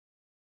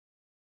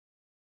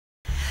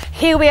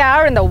Here we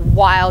are in the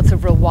wilds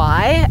of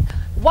Rawai.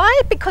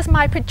 Why? Because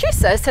my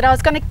producer said I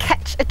was going to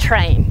catch a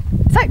train.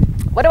 So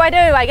what do?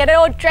 I get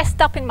all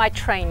dressed up in my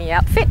trainee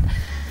outfit,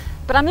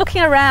 but I'm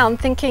looking around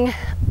thinking,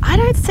 I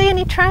don't see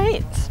any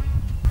trains.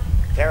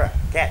 Tara,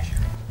 catch.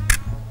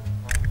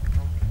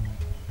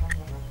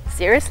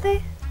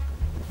 Seriously?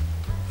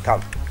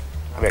 Come,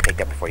 I'm gonna take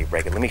that before you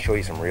break it. Let me show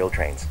you some real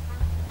trains.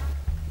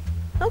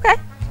 Okay,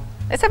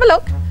 let's have a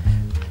look.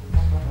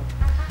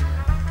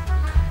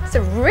 It's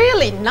a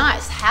really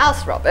nice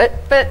house, Robert,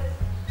 but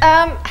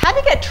how do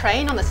you get a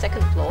train on the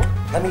second floor?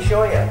 Let me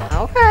show you.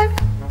 Okay,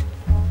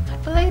 I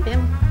believe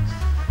him.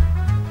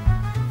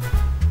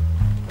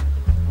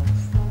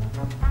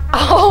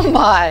 Oh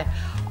my,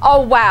 oh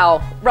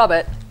wow,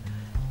 Robert,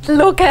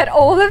 look at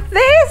all of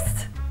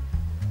this.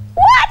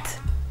 What?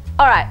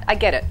 All right, I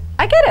get it.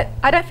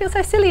 I don't feel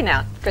so silly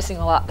now, dressing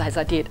all up as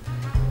I did.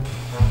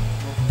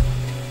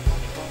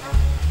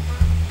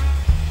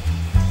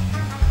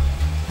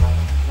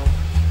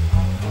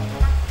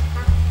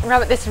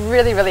 Robert, this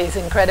really is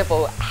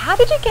incredible. How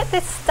did you get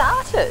this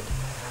started?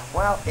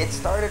 Well, it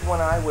started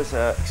when I was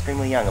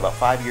extremely young, about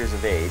 5 years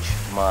of age.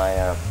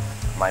 My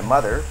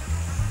mother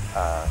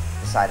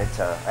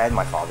and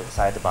my father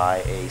decided to buy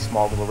a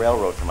small little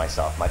railroad for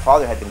myself. My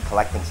father had been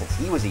collecting since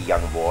he was a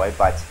young boy,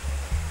 but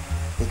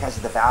because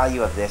of the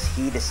value of this,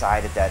 he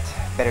decided that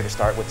better to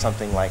start with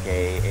something like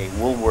a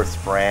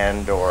Woolworths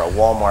brand or a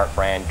Walmart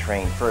brand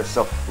train first.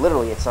 So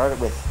literally it started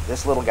with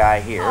this little guy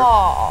here.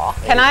 Oh,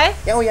 can I?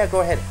 Oh yeah, go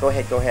ahead.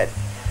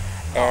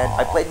 And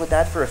I played with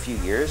that for a few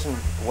years, and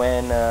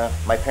when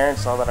my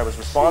parents saw that I was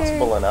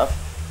responsible enough,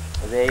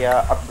 they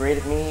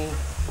upgraded me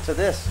to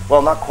this.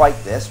 Well, not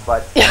quite this,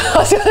 but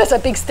that's a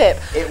big step.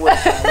 It was,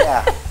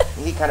 yeah.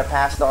 He kind of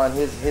passed on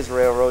his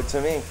railroad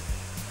to me.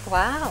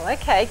 Wow,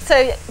 okay.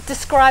 So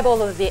describe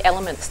all of the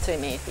elements to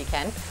me if you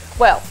can.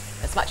 Well,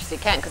 as much as you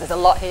can, because there's a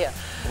lot here.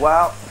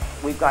 Well,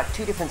 we've got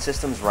two different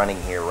systems running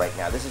here right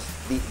now. This is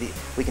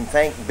we can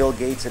thank Bill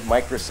Gates at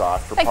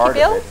Microsoft for part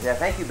of it. Yeah,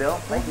 thank you, Bill.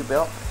 Thank you,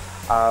 Bill.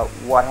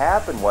 What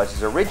happened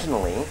was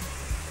originally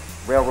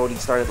railroading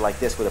started like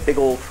this with a big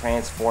old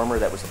transformer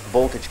that was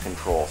voltage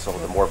control. So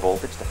the more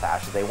voltage, the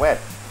faster they went.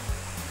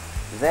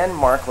 Then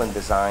Markland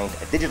designed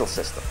a digital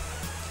system.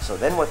 So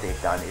then what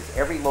they've done is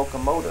every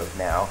locomotive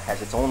now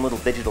has its own little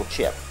digital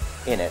chip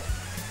in it.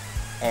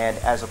 And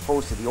as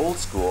opposed to the old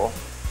school,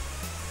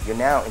 you're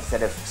now,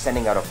 instead of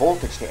sending out a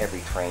voltage to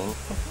every train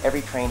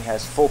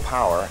has full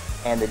power,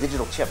 and the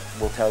digital chip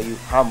will tell you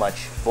how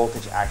much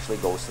voltage actually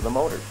goes to the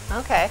motor.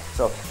 Okay.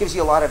 So it gives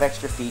you a lot of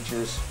extra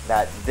features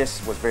that this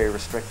was very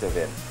restrictive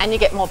in. And you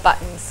get more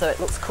buttons, so it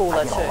looks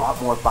cooler too. A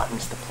lot more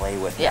buttons to play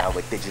with now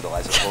with digital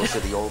as opposed to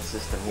the old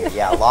system here.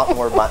 Yeah, a lot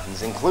more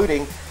buttons,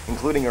 including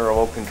a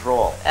remote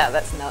control. Yeah,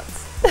 that's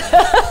nuts.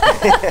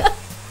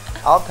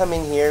 I'll come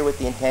in here with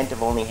the intent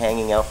of only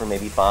hanging out for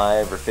maybe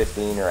 5 or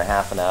 15 or a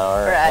half an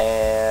hour,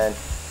 and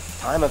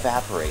time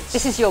evaporates.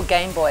 This is your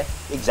Game Boy.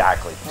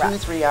 Exactly. Right.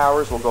 2-3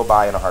 hours will go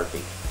by in a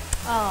heartbeat.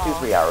 Oh.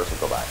 2-3 hours will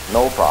go by.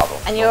 No problem.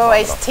 And you're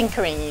always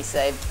tinkering, you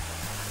say.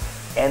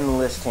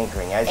 Endless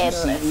tinkering. As you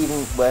see,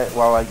 even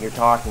while you're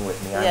talking with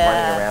me, I'm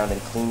running around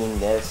and cleaning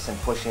this and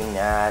pushing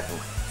that. And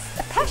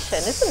a passion,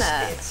 isn't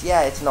it?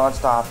 It's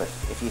non-stop.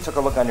 If you took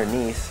a look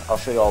underneath, I'll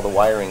show you all the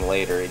wiring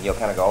later, and you'll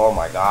kind of go, oh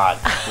my God,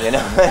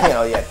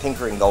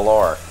 tinkering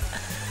galore.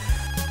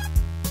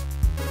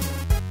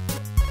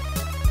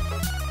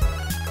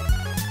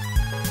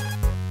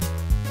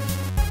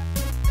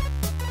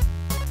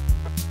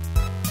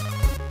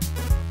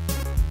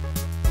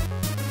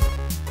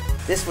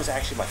 This was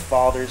actually my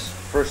father's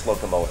first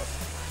locomotive.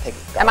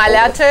 Am I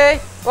allowed to?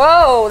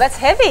 Whoa, that's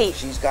heavy.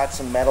 She's got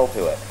some metal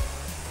to it.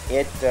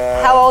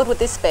 How old would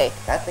this be?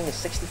 That thing is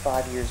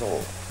 65 years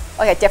old.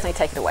 Okay, definitely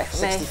take it away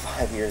from me.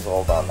 65 years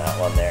old on that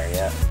one there,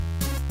 yeah.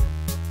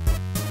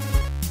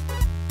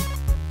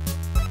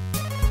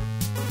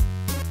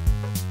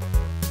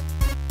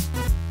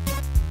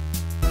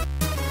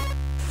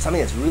 Something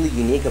that's really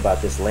unique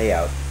about this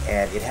layout,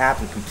 and it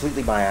happened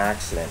completely by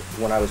accident.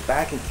 When I was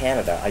back in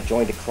Canada, I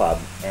joined a club,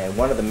 and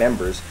one of the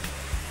members,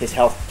 his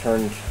health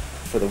turned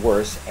for the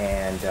worse,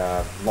 and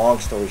long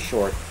story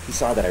short, he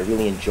saw that I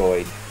really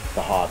enjoyed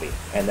the hobby,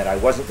 and that I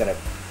wasn't going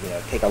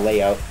to take a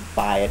layout,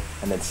 buy it,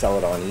 and then sell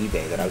it on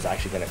eBay, that I was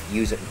actually going to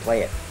use it and play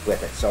it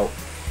with it. So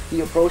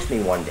he approached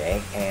me one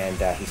day, and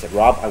he said,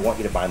 Rob, I want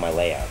you to buy my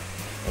layout.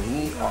 And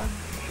he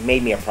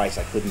made me a price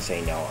I couldn't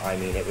say no. I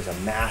mean, it was a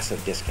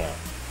massive discount.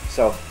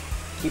 So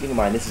keeping in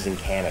mind, this is in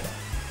Canada.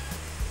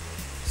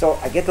 So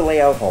I get the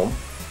layout home,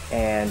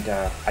 and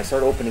I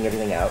start opening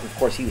everything out. And of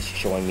course, he was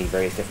showing me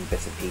various different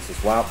bits and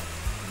pieces. Well,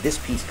 this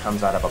piece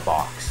comes out of a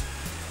box.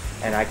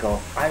 And I go,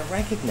 I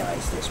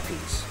recognize this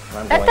piece.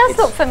 That does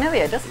look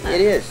familiar, doesn't it?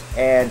 It is.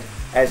 And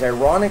as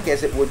ironic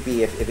as it would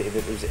be if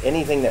it was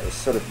anything that was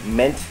sort of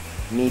meant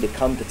me to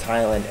come to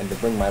Thailand and to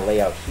bring my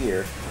layout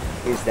here,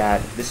 is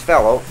that this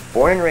fellow,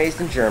 born and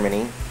raised in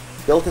Germany,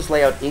 built his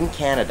layout in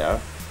Canada,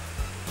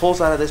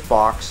 pulls out of this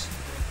box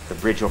the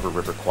bridge over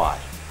River Kwai.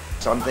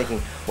 So I'm thinking,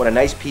 what a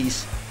nice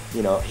piece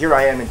You know, here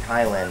I am in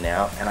Thailand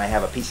now, and I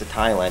have a piece of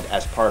Thailand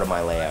as part of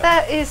my layout.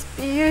 That is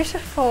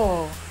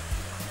beautiful.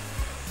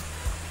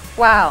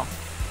 Wow.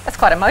 That's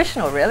quite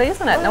emotional, really,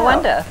 isn't it? No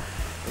wonder.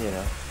 You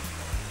know,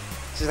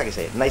 it's just like I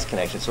say, nice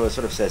connection. So it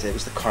sort of says it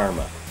was the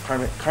karma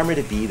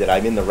to be that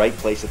I'm in the right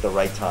place at the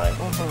right time.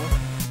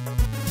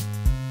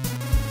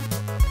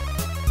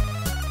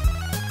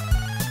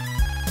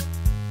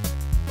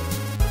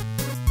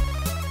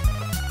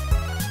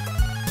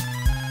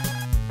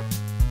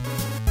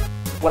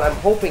 What I'm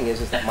hoping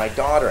is that my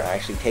daughter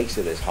actually takes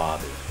to this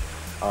hobby.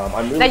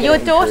 I'm really now, your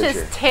encourage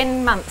daughter's her.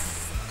 10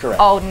 months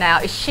Correct. old now.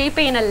 Is she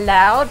being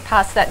allowed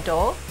past that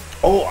door?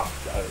 Oh,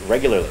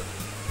 regularly.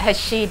 Has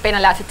she been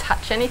allowed to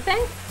touch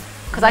anything?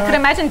 Because I could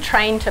imagine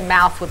train to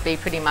mouth would be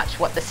pretty much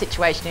what the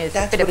situation is.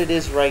 That's what it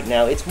is right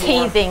now. It's more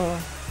teething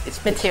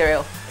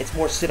material. It's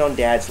more sit on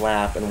Dad's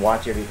lap and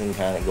watch everything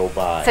kind of go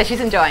by. So she's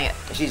enjoying it.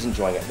 She's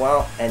enjoying it.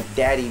 Well, and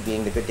Daddy,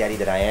 being the good daddy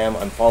that I am,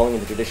 I'm following in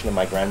the tradition of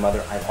my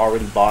grandmother. I've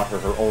already bought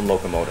her own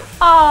locomotive.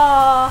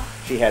 Aww.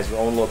 She has her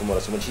own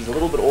locomotive. So when she's a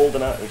little bit old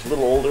enough, she's a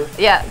little older,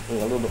 yeah, you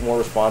know, a little bit more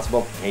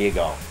responsible, here you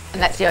go.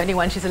 And that's the only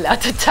one she's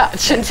allowed to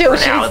touch until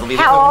she's now, it'll be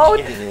how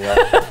old?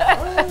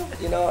 Well,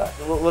 you know,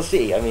 we'll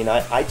see. I mean,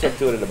 I took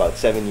to it at about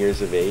 7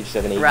 years of age,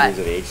 7, 8 years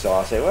of age. So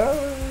I'll say, well,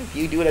 if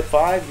you do it at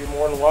 5, you're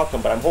more than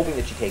welcome. But I'm hoping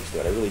that she takes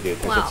to it. I really do.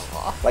 Because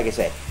it's, like I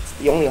say, it's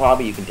the only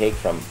hobby you can take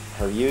from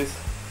her youth,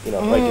 you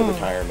know, right to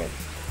retirement.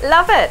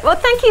 Love it. Well,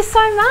 thank you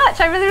so much.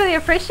 I really, really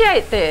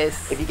appreciate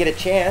this. If you get a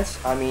chance,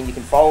 I mean, you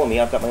can follow me.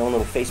 I've got my own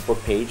little Facebook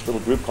page,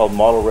 little group called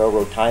Model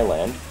Railroad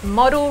Thailand.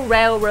 Model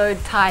Railroad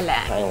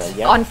Thailand. Thailand,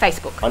 yeah. On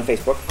Facebook. On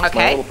Facebook. It's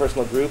my little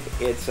personal group.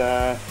 It's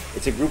a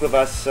group of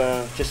us,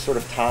 just sort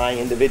of Thai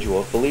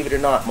individuals. Believe it or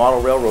not,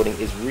 model railroading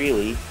is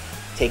really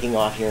taking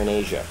off here in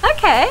Asia.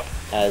 Okay.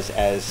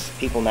 As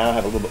people now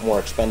have a little bit more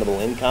expendable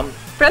income.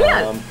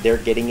 Brilliant. They're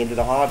getting into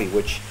the hobby,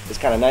 which is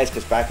kind of nice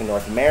because back in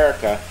North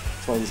America,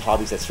 it's one of these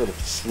hobbies that's sort of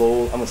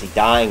slow, I'm going to say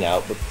dying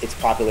out, but its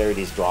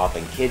popularity is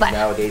dropping. Kids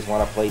nowadays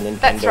want to play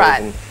Nintendos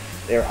and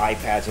their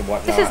iPads and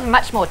whatnot. This is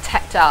much more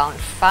tactile and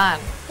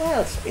fun.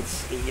 Well,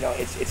 it's you know,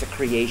 it's a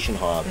creation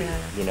hobby. Yeah.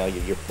 You know,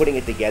 you're putting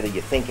it together,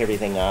 you think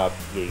everything up,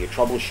 you're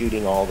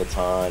troubleshooting all the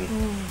time.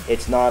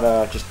 It's not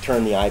just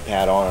turn the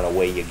iPad on and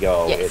away you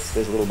go. Yes.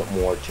 There's a little bit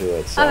more to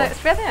it. So. Oh,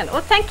 that's brilliant.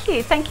 Well, thank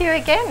you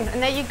again.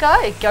 And there you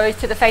go. Go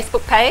to the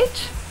Facebook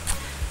page.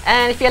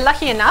 And if you're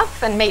lucky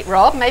enough and meet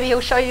Rob, maybe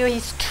he'll show you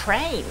his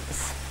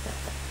trains.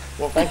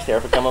 Well, thanks,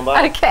 Tara, for coming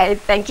by. Okay,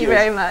 thank you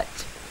very much.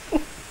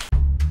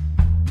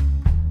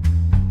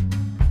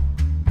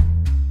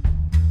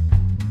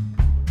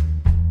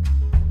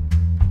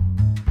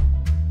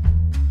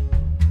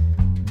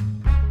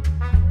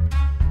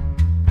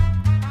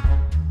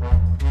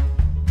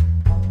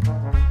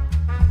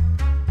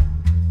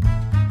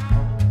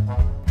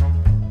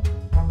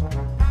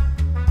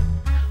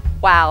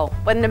 Wow,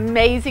 what an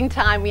amazing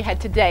time we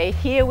had today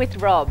here with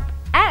Rob.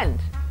 And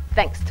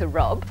thanks to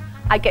Rob,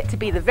 I get to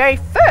be the very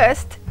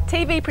first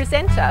TV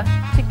presenter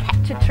to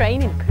catch a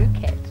train in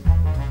Phuket.